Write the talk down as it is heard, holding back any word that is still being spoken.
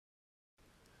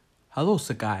Hello,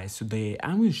 so guys, today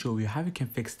I'm going to show you how you can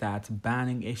fix that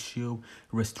banning issue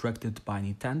restricted by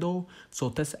Nintendo. So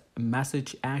this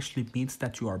message actually means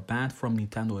that you are banned from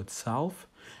Nintendo itself.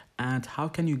 And how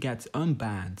can you get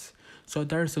unbanned? So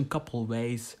there's a couple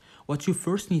ways. What you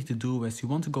first need to do is you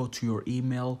want to go to your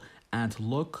email and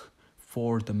look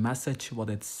for the message what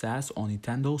it says on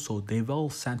Nintendo. So they will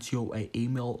send you an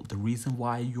email, the reason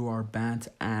why you are banned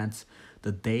and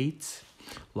the date,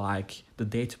 like the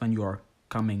date when you are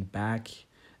coming back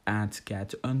and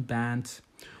get unbanned.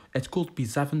 It could be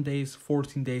 7 days,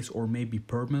 14 days, or maybe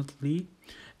permanently.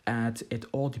 And it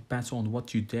all depends on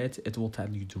what you did. It will tell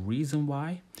you the reason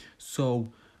why. So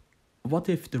what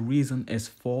if the reason is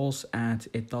false and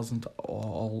it doesn't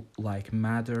all like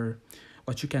matter?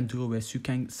 What you can do is you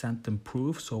can send them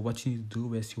proof. So what you need to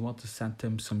do is you want to send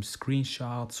them some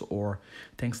screenshots or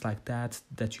things like that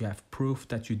you have proof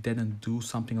that you didn't do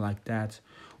something like that.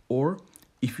 Or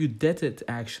if you did it,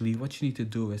 actually what you need to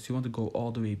do is you want to go all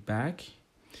the way back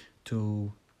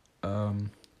to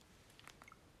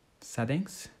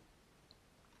settings,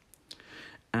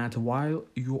 and while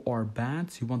you are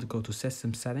banned you want to go to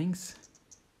system settings.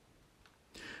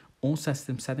 On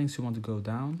system settings you want to go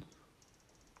down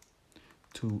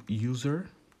to user,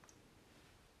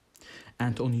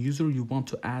 and on user you want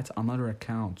to add another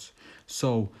account.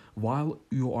 So while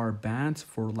you are banned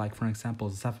for, like, for example,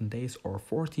 7 days or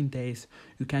 14 days,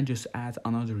 you can just add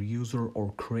another user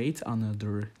or create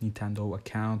another Nintendo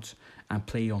account and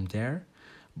play on there.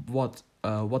 What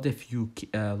if you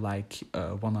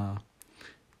wanna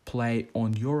play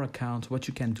on your account? What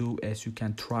you can do is you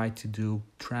can try to do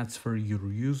transfer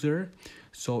your user.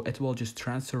 So it will just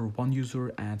transfer one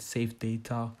user and save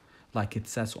data, like it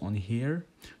says on here,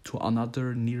 to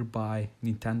another nearby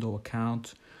Nintendo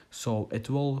account. So it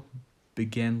will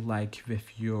begin like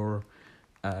with your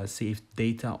saved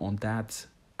data on that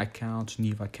account,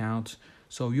 new account.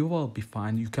 So you will be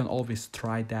fine. You can always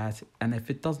try that, and if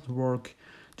it doesn't work,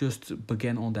 just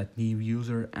begin on that new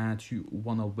user and you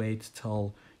wanna wait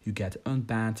till you get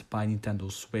unbanned by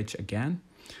Nintendo Switch again.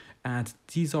 And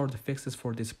these are the fixes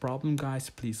for this problem, guys.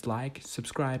 Please like,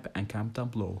 subscribe, and comment down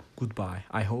below. Goodbye.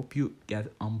 I hope you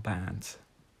get unbanned.